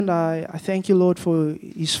I thank you, Lord, for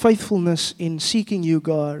his faithfulness in seeking you,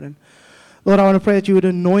 God. And Lord, I want to pray that you would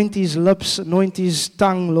anoint his lips, anoint his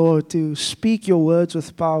tongue, Lord, to speak your words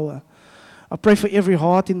with power. I pray for every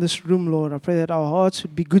heart in this room, Lord. I pray that our hearts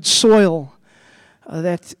would be good soil,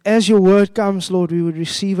 that as your word comes, Lord, we would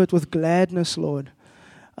receive it with gladness, Lord.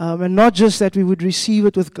 And not just that we would receive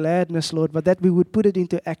it with gladness, Lord, but that we would put it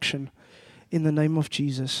into action in the name of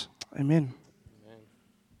Jesus. Amen.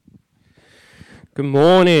 Good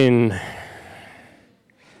morning.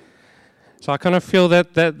 So I kind of feel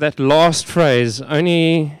that last phrase,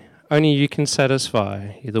 only you can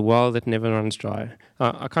satisfy, you're the well that never runs dry.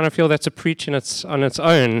 I kind of feel that's a preach on its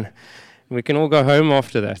own. We can all go home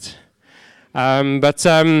after that. But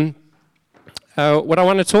what I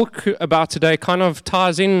want to talk about today kind of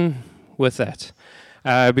ties in with that,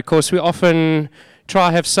 because we often try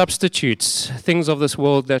to have substitutes, things of this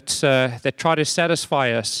world that try to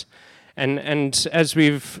satisfy us. And as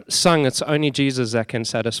we've sung, it's only Jesus that can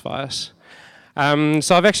satisfy us.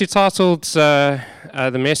 So I've actually titled the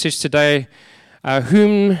message today,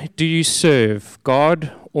 Whom Do You Serve,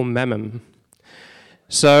 God or Mammon?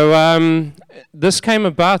 So this came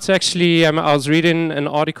about actually, I was reading an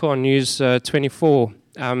article on News 24.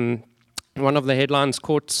 One of the headlines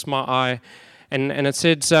caught my eye, and it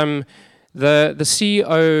said the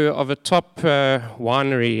CEO of a top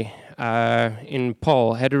winery in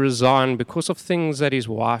Paul had to resign because of things that his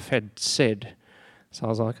wife had said. So I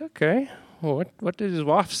was like, okay, well, what did his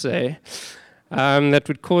wife say that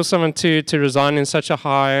would cause someone to resign in such a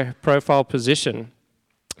high-profile position?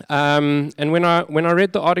 And when I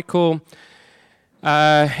read the article,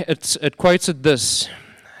 it quoted this.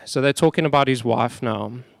 So they're talking about his wife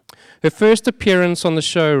now. Her first appearance on the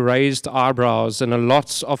show raised eyebrows, and a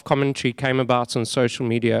lot of commentary came about on social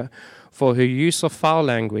media for her use of foul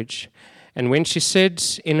language. And when she said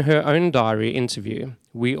in her own diary interview,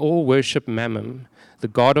 "We all worship Mammon, the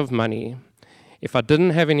god of money. If I didn't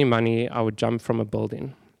have any money, I would jump from a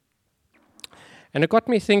building." And it got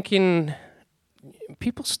me thinking,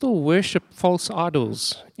 people still worship false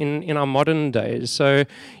idols in our modern days. So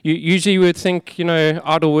you usually would think,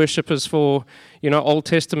 idol worship is for, Old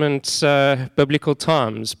Testament biblical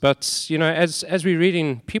times. But, as we're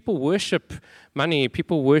reading, people worship money,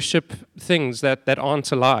 people worship things that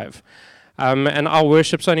aren't alive. And our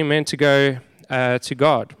worship's only meant to go to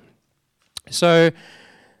God. So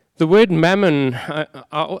the word mammon,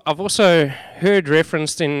 I've also heard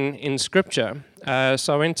referenced in Scripture.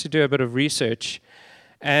 So I went to do a bit of research.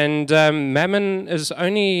 And mammon is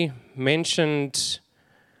only mentioned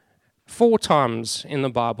 4 times in the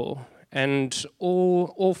Bible. And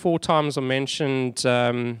all 4 times are mentioned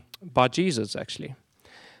by Jesus, actually.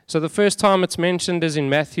 So the first time it's mentioned is in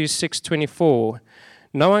Matthew 6:24.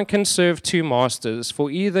 No one can serve 2 masters,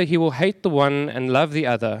 for either he will hate the one and love the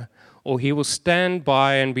other, or he will stand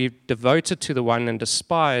by and be devoted to the one and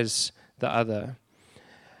despise the other.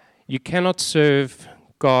 You cannot serve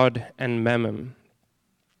God and Mammon.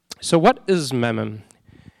 So what is Mammon?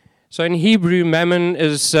 So in Hebrew, Mammon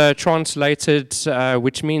is translated,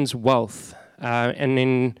 which means wealth,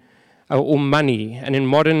 or money. And in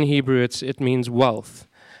modern Hebrew, it means wealth.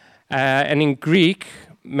 And in Greek,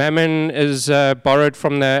 Mammon is borrowed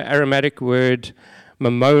from the Aramaic word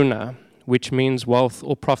Mammona, which means wealth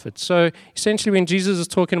or profit. So essentially, when Jesus is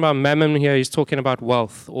talking about Mammon here, he's talking about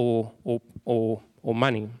wealth or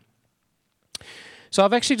money. So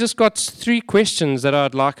I've actually just got 3 questions that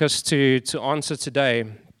I'd like us to answer today.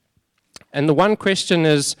 And the one question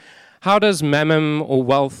is, how does mammon or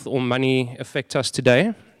wealth or money affect us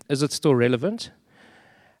today? Is it still relevant?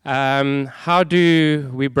 How do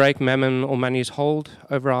we break mammon or money's hold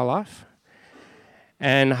over our life?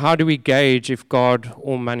 And how do we gauge if God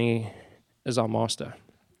or money is our master?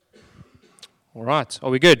 All right, are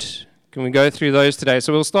we good? Can we go through those today?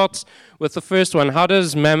 So we'll start with the first one. How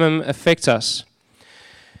does mammon affect us?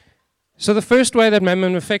 So the first way that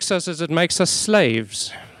mammon affects us is it makes us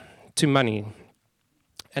slaves to money.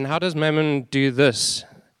 And how does mammon do this?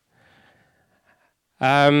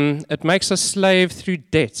 It makes us slave through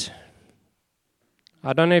debt.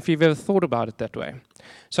 I don't know if you've ever thought about it that way.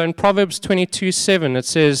 So in Proverbs 22:7, it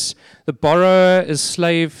says, "The borrower is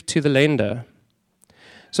slave to the lender."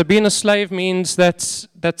 So being a slave means that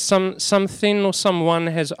something or someone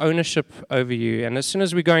has ownership over you. And as soon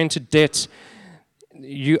as we go into debt,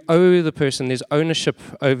 you owe the person, there's ownership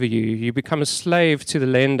over you. You become a slave to the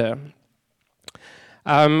lender.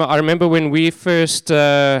 I remember when we first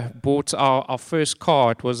bought our first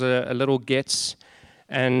car, it was a little Getz,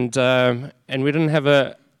 and we didn't have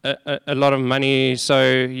a lot of money,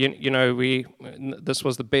 so this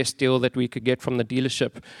was the best deal that we could get from the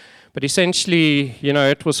dealership. But essentially,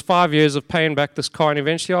 it was 5 years of paying back this car, and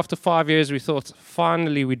eventually after 5 years we thought,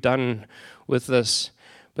 finally we're done with this.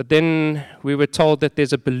 But then we were told that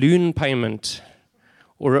there's a balloon payment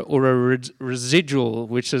or a residual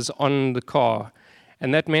which is on the car,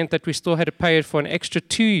 and that meant that we still had to pay it for an extra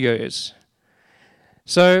 2 years.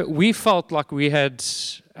 So we felt like we had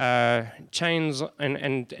chains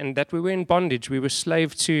and that we were in bondage. We were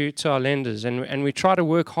slave to our lenders, and we tried to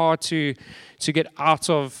work hard to get out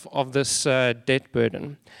of this debt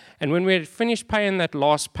burden. And when we had finished paying that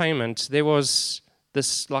last payment, there was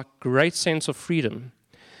this great sense of freedom.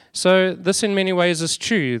 So this in many ways is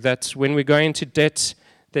true, that when we go into debt,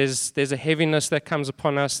 there's a heaviness that comes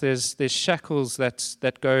upon us. There's shackles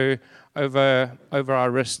that go over our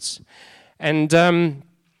wrists. And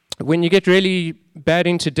when you get really bad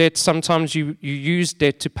into debt, sometimes you use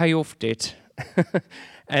debt to pay off debt.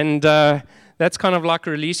 And that's kind of like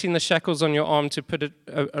releasing the shackles on your arm to put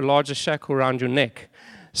a larger shackle around your neck.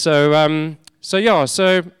 So I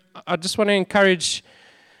just want to encourage,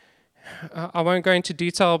 I won't go into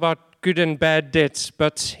detail about good and bad debts,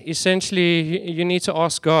 but essentially you need to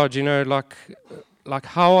ask God, like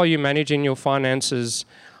how are you managing your finances?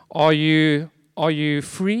 Are you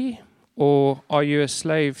free, or are you a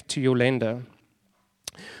slave to your lender?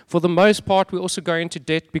 For the most part, we also go into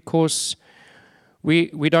debt because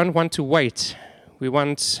we don't want to wait. We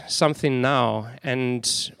want something now,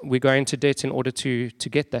 and we go into debt in order to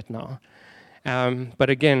get that now. But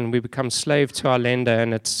again, we become slave to our lender,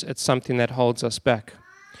 and it's something that holds us back.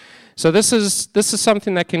 So this is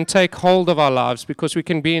something that can take hold of our lives, because we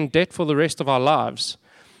can be in debt for the rest of our lives.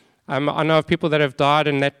 I know of people that have died,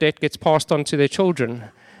 and that debt gets passed on to their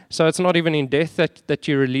children. So it's not even in death that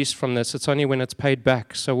you're released from this. It's only when it's paid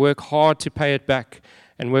back. So work hard to pay it back,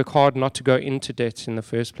 and work hard not to go into debt in the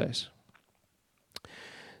first place.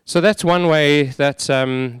 So that's one way that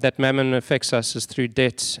mammon affects us, is through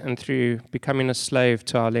debt and through becoming a slave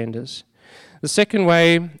to our lenders. The second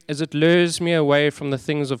way is it lures me away from the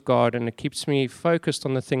things of God, and it keeps me focused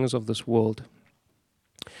on the things of this world.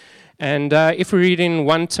 And if we read in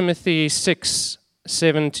 1 Timothy 6,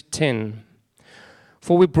 7-10,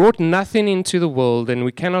 "For we brought nothing into the world, and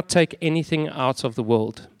we cannot take anything out of the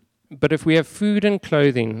world. But if we have food and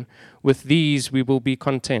clothing, with these we will be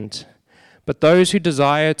content. But those who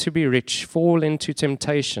desire to be rich fall into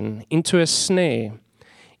temptation, into a snare,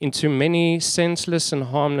 into many senseless and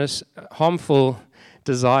harmful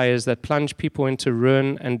desires that plunge people into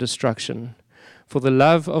ruin and destruction. For the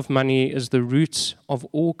love of money is the root of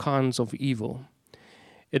all kinds of evil.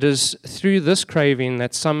 It is through this craving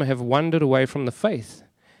that some have wandered away from the faith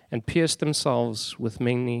and pierced themselves with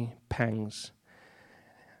many pangs."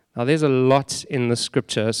 Now, there's a lot in the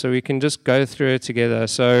scripture, so we can just go through it together.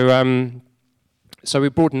 So we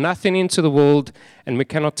brought nothing into the world, and we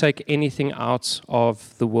cannot take anything out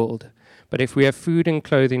of the world. But if we have food and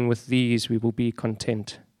clothing, with these we will be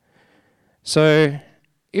content. So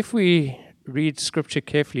if we read scripture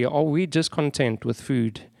carefully, are we just content with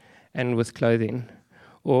food and with clothing?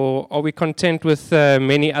 Or are we content with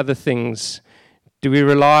many other things? Do we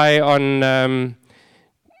rely on...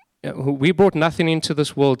 we brought nothing into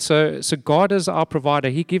this world. So God is our provider.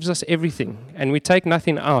 He gives us everything, and we take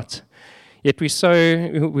nothing out. Yet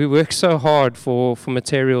we work so hard for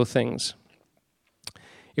material things.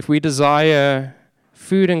 If we desire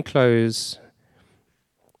food and clothes,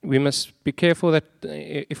 we must be careful that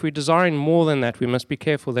if we're desiring more than that, we must be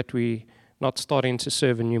careful that we're not starting to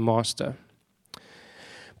serve a new master.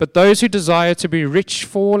 But those who desire to be rich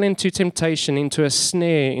fall into temptation, into a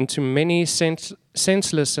snare, into many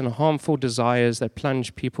senseless and harmful desires that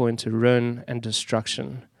plunge people into ruin and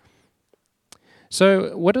destruction.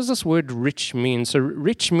 So what does this word rich mean? So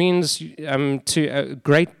rich means to a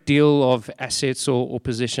great deal of assets or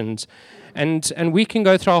positions. And we can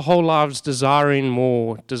go through our whole lives desiring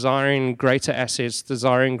more, desiring greater assets,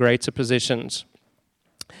 desiring greater positions.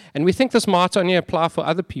 And we think this might only apply for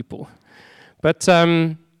other people. But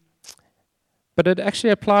it actually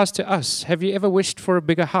applies to us. Have you ever wished for a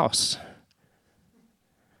bigger house?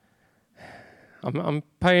 I'm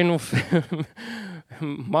paying off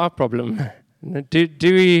my problem.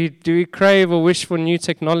 Do we crave or wish for new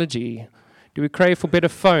technology? Do we crave for better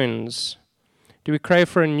phones? Do we crave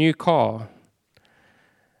for a new car?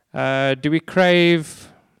 Do we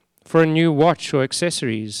crave for a new watch or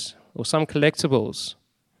accessories or some collectibles?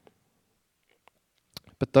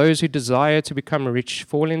 But those who desire to become rich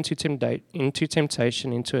fall into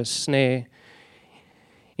temptation, into a snare,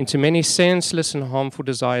 into many senseless and harmful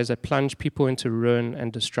desires that plunge people into ruin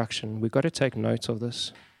and destruction. We've got to take note of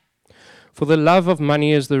this. For the love of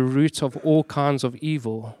money is the root of all kinds of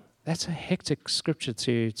evil. That's a hectic scripture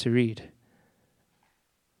to read.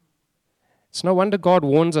 It's no wonder God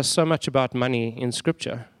warns us so much about money in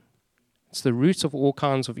Scripture. It's the root of all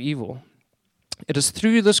kinds of evil. It is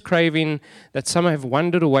through this craving that some have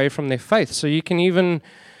wandered away from their faith. So you can even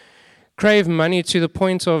crave money to the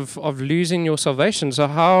point of losing your salvation. So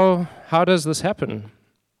how does this happen?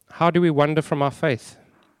 How do we wander from our faith?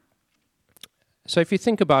 So if you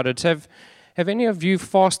think about it, have any of you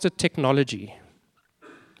fasted technology?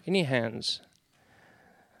 Any hands?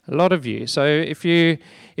 A lot of you. So if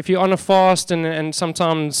you're on a fast and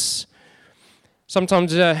sometimes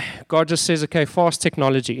God just says, okay, fast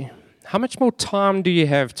technology. How much more time do you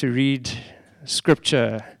have to read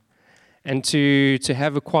Scripture and to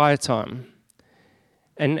have a quiet time?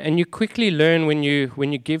 And you quickly learn when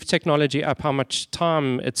you give technology up how much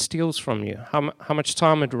time it steals from you, how much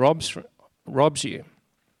time it robs you.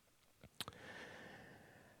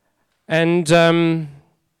 And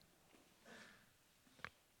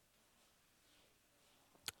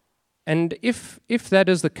if that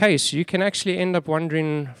is the case, you can actually end up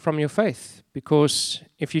wandering from your faith, because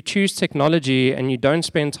if you choose technology and you don't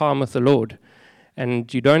spend time with the Lord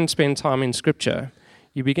and you don't spend time in Scripture,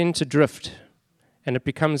 you begin to drift, and it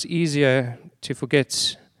becomes easier to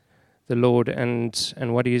forget the Lord and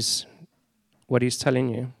what He's telling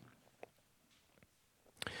you.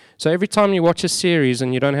 So every time you watch a series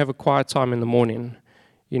and you don't have a quiet time in the morning,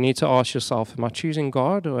 you need to ask yourself, am I choosing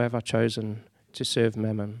God or have I chosen to serve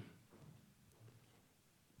Mammon?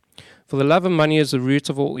 For the love of money is the root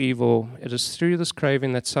of all evil. It is through this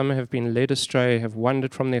craving that some have been led astray, have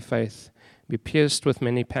wandered from their faith, be pierced with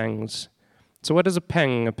many pangs. So what is a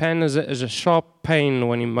pang? A pang is a sharp pain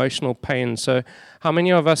or an emotional pain. So how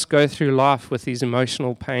many of us go through life with these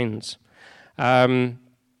emotional pains? Have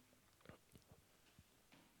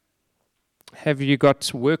you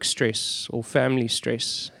got work stress or family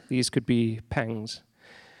stress? These could be pangs.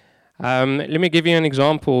 Let me give you an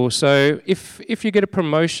example. So if you get a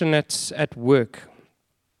promotion at work,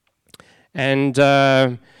 and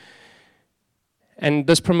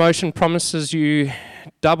this promotion promises you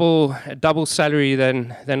double salary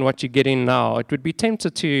than what you're getting now, it would be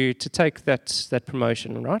tempted to take that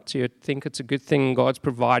promotion, right? You'd think it's a good thing God's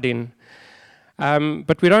providing.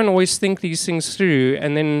 But we don't always think these things through,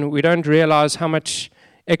 and then we don't realize how much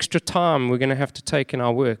extra time we're going to have to take in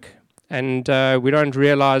our work. And we don't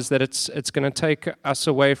realize that it's going to take us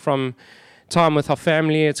away from time with our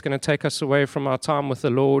family. It's going to take us away from our time with the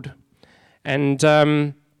Lord.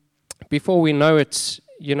 And before we know it,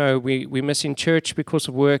 we're missing church because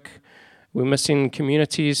of work. We're missing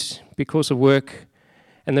communities because of work.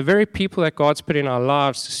 And the very people that God's put in our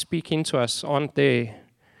lives to speak into us aren't there.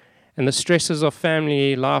 And the stresses of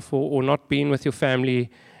family life or not being with your family,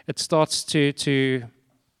 it starts to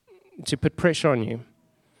put pressure on you.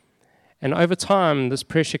 And over time, this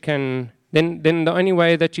pressure can... Then the only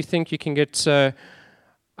way that you think you can get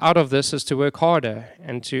out of this is to work harder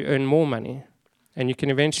and to earn more money. And you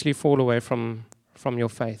can eventually fall away from your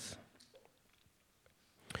faith.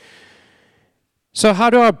 So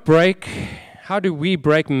how do we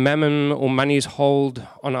break mammon or money's hold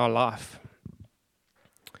on our life?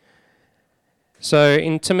 So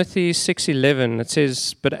in Timothy 6:11, it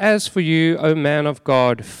says, "But as for you, O man of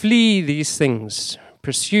God, flee these things.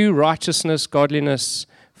 Pursue righteousness, godliness,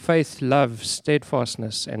 faith, love,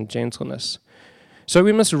 steadfastness, and gentleness." So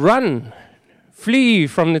we must flee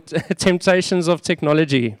from the temptations of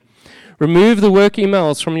technology. Remove the work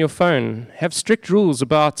emails from your phone. Have strict rules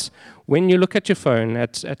about when you look at your phone.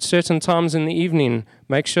 At certain times in the evening,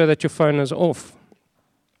 make sure that your phone is off.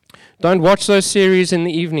 Don't watch those series in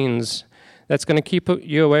the evenings. That's going to keep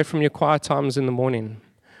you away from your quiet times in the morning.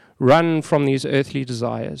 Run from these earthly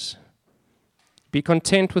desires. Be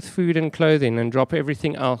content with food and clothing and drop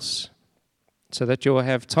everything else so that you'll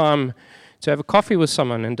have time to have a coffee with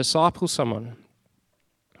someone and disciple someone,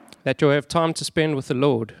 that you'll have time to spend with the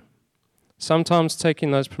Lord. Sometimes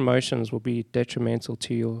taking those promotions will be detrimental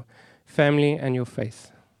to your family and your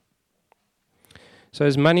faith. So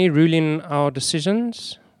is money ruling our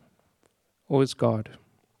decisions, or is God?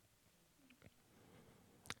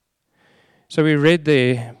 So we read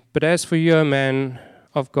there, "But as for you, O man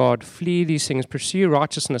of God, flee these things, pursue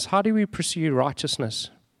righteousness." How do we pursue righteousness?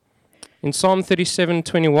 In Psalm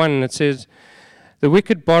 37:21, it says, "The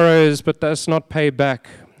wicked borrows but does not pay back,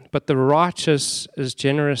 but the righteous is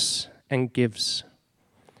generous and gives."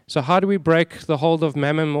 So how do we break the hold of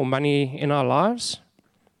mammon or money in our lives?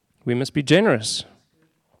 We must be generous.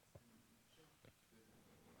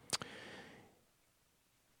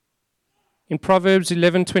 In Proverbs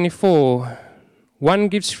 11:24, "One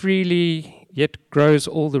gives freely, yet grows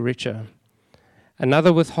all the richer."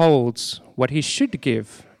 Another withholds what he should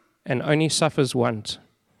give and only suffers want.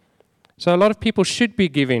 So a lot of people should be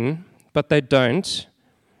giving, but they don't,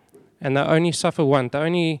 and they only suffer want.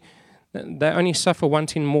 They only suffer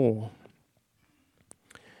wanting more.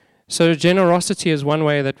 So generosity is one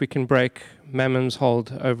way that we can break Mammon's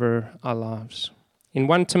hold over our lives. In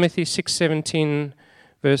 1 Timothy 6:17,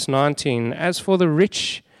 verse 19, as for the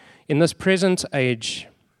rich in this present age,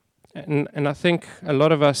 and I think a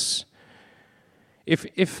lot of us,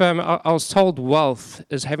 if I was told wealth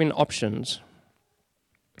is having options.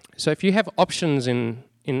 So if you have options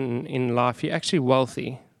in life, you're actually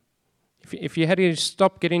wealthy. If you had to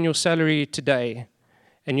stop getting your salary today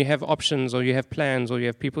and you have options or you have plans or you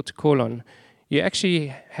have people to call on, you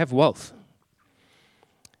actually have wealth.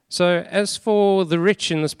 So as for the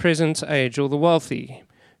rich in this present age or the wealthy,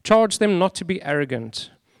 charge them not to be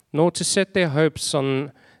arrogant, nor to set their hopes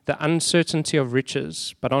on the uncertainty of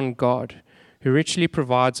riches, but on God, who richly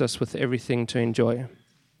provides us with everything to enjoy.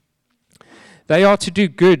 They are to do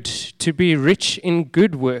good, to be rich in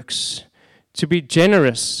good works, to be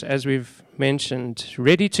generous, as we've mentioned,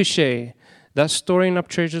 ready to share, thus storing up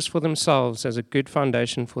treasures for themselves as a good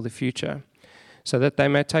foundation for the future, so that they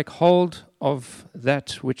may take hold of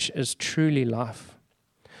that which is truly life.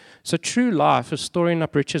 So true life is storing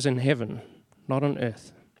up riches in heaven, not on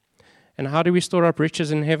earth. And how do we store up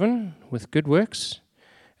riches in heaven? With good works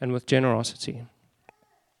and with generosity.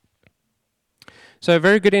 So a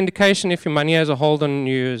very good indication if your money has a hold on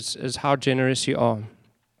you is how generous you are.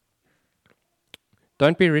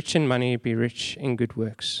 Don't be rich in money, be rich in good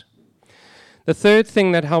works. The third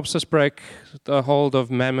thing that helps us break the hold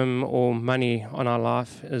of mammon or money on our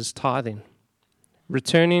life is tithing.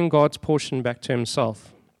 Returning God's portion back to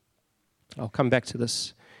himself. I'll come back to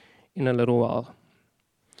this in a little while.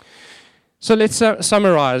 So let's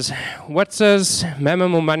summarize. What does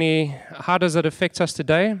mammon or money, how does it affect us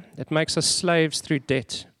today? It makes us slaves through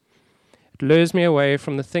debt. It lures me away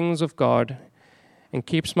from the things of God and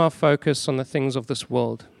keeps my focus on the things of this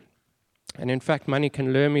world. And in fact, money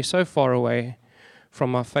can lure me so far away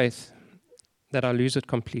from my faith that I lose it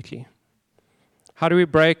completely. How do we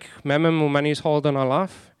break mammon or money's hold on our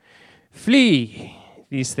life? Flee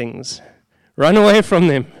these things. Run away from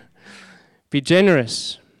them. Be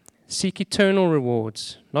generous. Seek eternal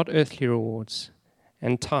rewards, not earthly rewards,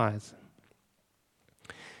 and tithe.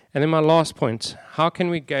 And then my last point, how can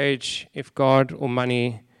we gauge if God or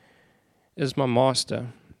money is my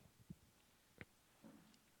master?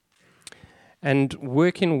 And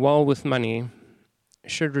working well with money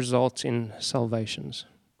should result in salvations.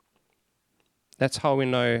 That's how we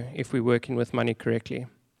know if we're working with money correctly.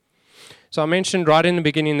 So I mentioned right in the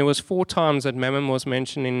beginning there was 4 times that mammon was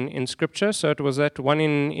mentioned in Scripture. So it was that one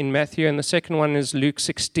in Matthew, and the second one is Luke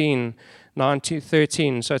 16,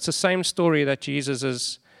 9-13. So it's the same story that Jesus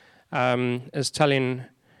is telling.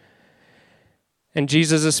 And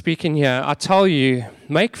Jesus is speaking here. I tell you,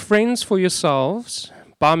 make friends for yourselves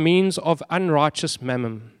by means of unrighteous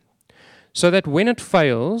mammon, so that when it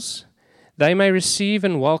fails, they may receive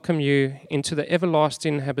and welcome you into the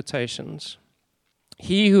everlasting habitations.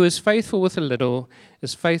 He who is faithful with a little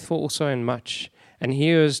is faithful also in much, and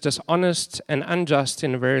he who is dishonest and unjust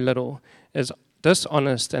in a very little is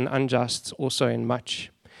dishonest and unjust also in much.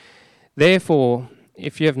 Therefore,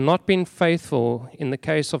 if you have not been faithful in the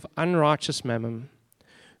case of unrighteous mammon,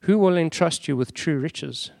 who will entrust you with true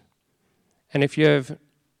riches? And if you have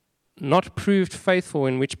not proved faithful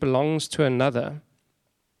in which belongs to another,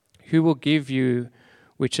 who will give you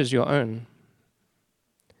which is your own?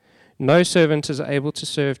 No servant is able to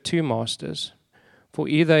serve 2 masters, for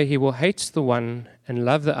either he will hate the one and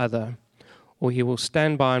love the other, or he will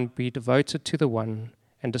stand by and be devoted to the one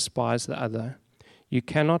and despise the other. You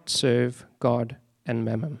cannot serve God and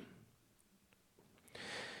mammon.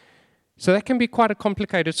 So that can be quite a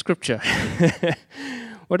complicated scripture.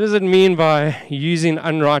 What does it mean by using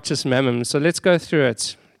unrighteous mammon? So let's go through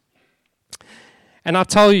it. And I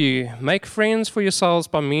tell you, make friends for yourselves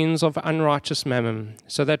by means of unrighteous mammon,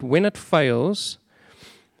 so that when it fails,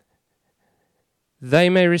 they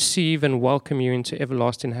may receive and welcome you into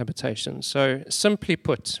everlasting habitation. So simply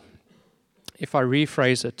put, if I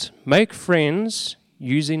rephrase it, make friends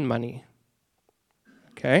using money.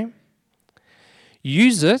 Okay?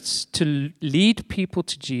 Use it to lead people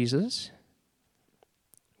to Jesus,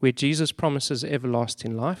 where Jesus promises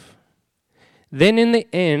everlasting life. Then in the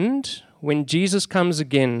end, when Jesus comes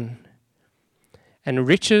again and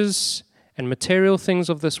riches and material things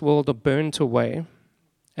of this world are burnt away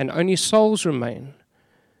and only souls remain,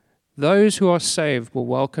 those who are saved will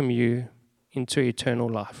welcome you into eternal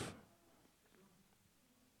life.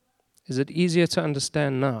 Is it easier to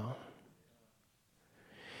understand now?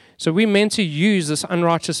 So we're meant to use this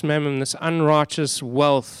unrighteous mammon, this unrighteous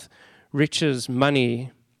wealth, riches,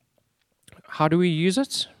 money. How do we use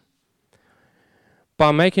it?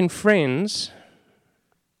 By making friends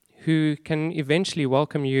who can eventually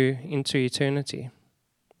welcome you into eternity.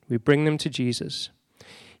 We bring them to Jesus.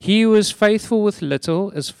 He who is faithful with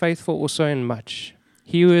little is faithful also in much.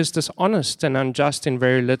 He who is dishonest and unjust in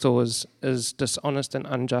very little is dishonest and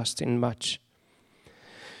unjust in much.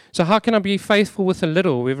 So how can I be faithful with a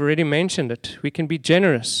little? We've already mentioned it. We can be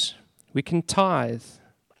generous. We can tithe.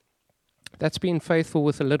 That's being faithful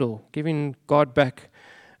with a little, giving God back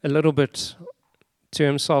a little bit to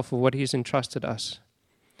himself of what he's entrusted us.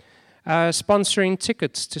 Sponsoring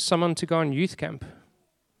tickets to someone to go on youth camp.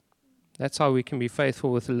 That's how we can be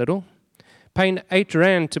faithful with a little. Paying 8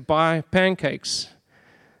 rand to buy pancakes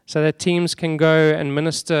so that teams can go and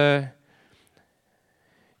minister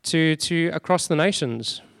to across the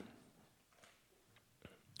nations.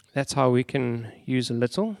 That's how we can use a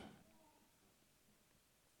little.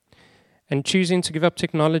 And choosing to give up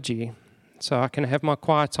technology so I can have my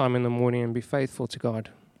quiet time in the morning and be faithful to God.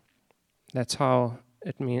 That's how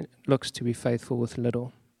it looks to be faithful with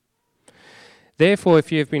little. Therefore,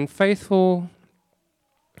 if you have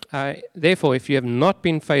not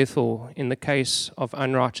been faithful in the case of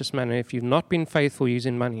unrighteous mammon, if you've not been faithful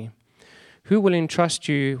using money, who will entrust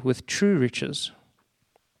you with true riches?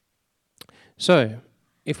 So,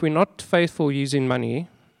 if we're not faithful using money,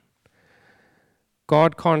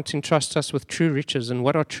 God can't entrust us with true riches. And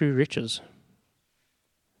what are true riches?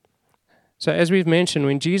 So as we've mentioned,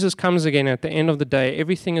 when Jesus comes again at the end of the day,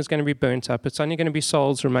 everything is going to be burnt up. It's only going to be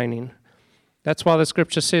souls remaining. That's why the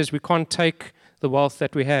scripture says we can't take the wealth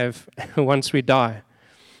that we have once we die.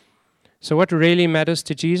 So what really matters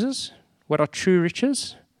to Jesus? What are true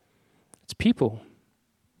riches? It's people.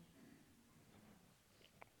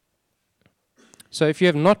 So if you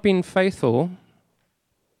have not been faithful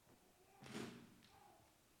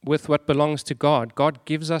with what belongs to God, God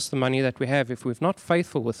gives us the money that we have. If we're not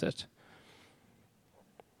faithful with it,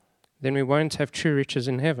 then we won't have true riches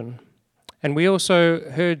in heaven. And we also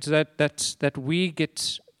heard that we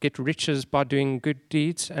get riches by doing good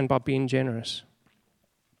deeds and by being generous.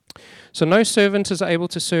 So no servant is able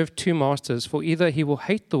to serve 2 masters, for either he will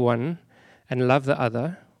hate the one and love the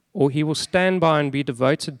other, or he will stand by and be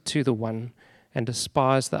devoted to the one and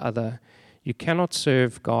despise the other. You cannot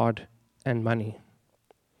serve God and money.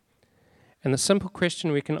 And the simple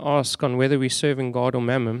question we can ask on whether we're serving God or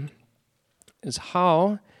mammon is,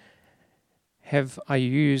 how have I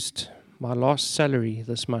used my last salary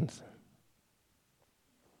this month?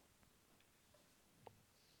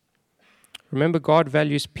 Remember, God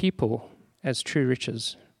values people as true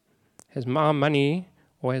riches. Has my money,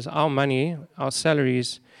 or has our money, our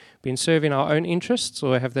salaries, been serving our own interests,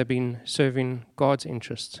 or have they been serving God's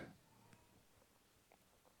interests?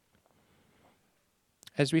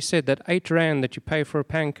 As we said, that 8 rand that you pay for a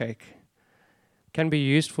pancake can be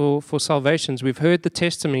used for salvations. We've heard the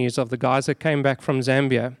testimonies of the guys that came back from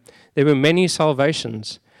Zambia. There were many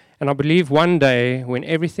salvations. And I believe one day, when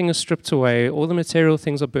everything is stripped away, all the material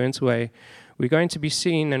things are burnt away, we're going to be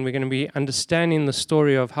seeing and we're going to be understanding the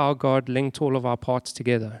story of how God linked all of our parts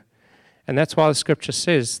together. And that's why the scripture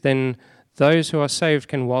says, then those who are saved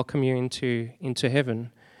can welcome you into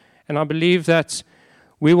heaven. And I believe that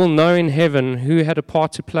we will know in heaven who had a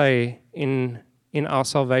part to play in our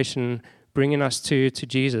salvation, bringing us to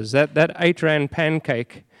Jesus. That 8 rand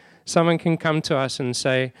pancake, someone can come to us and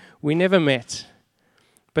say, we never met,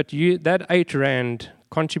 but that 8 rand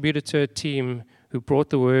contributed to a team who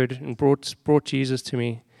brought the word and brought Jesus to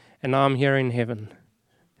me, and now I'm here in heaven.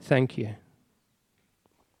 Thank you.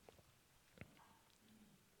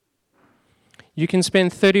 You can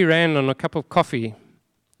spend 30 rand on a cup of coffee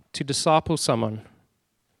to disciple someone.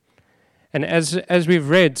 And as we've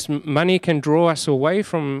read, money can draw us away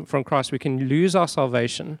from Christ. We can lose our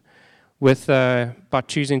salvation by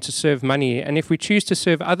choosing to serve money. And if we choose to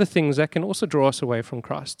serve other things, that can also draw us away from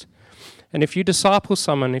Christ. And if you disciple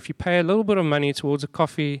someone, if you pay a little bit of money towards a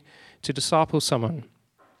coffee to disciple someone,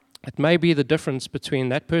 it may be the difference between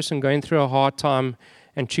that person going through a hard time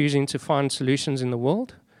and choosing to find solutions in the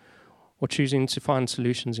world, or choosing to find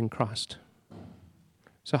solutions in Christ.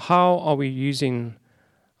 So how are we using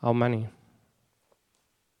our money?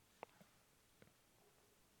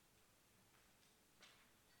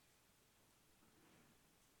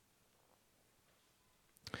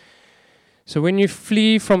 So when you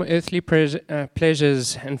flee from earthly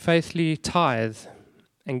pleasures and faithfully tithe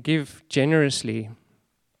and give generously,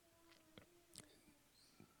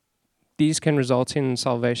 these can result in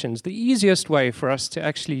salvations. The easiest way for us to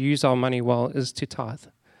actually use our money well is to tithe.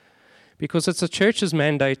 Because it's a church's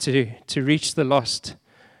mandate to reach the lost.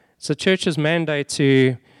 It's a church's mandate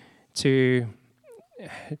to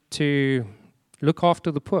look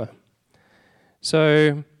after the poor.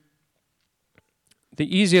 So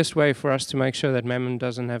the easiest way for us to make sure that Mammon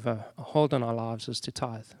doesn't have a hold on our lives is to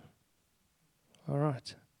tithe. All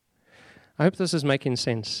right. I hope this is making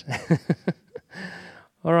sense.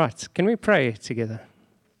 All right. Can we pray together?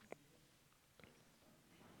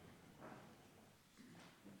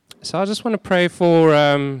 So I just want to pray for,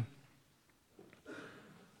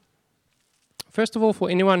 first of all, for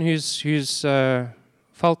anyone who's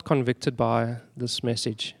felt convicted by this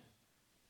message.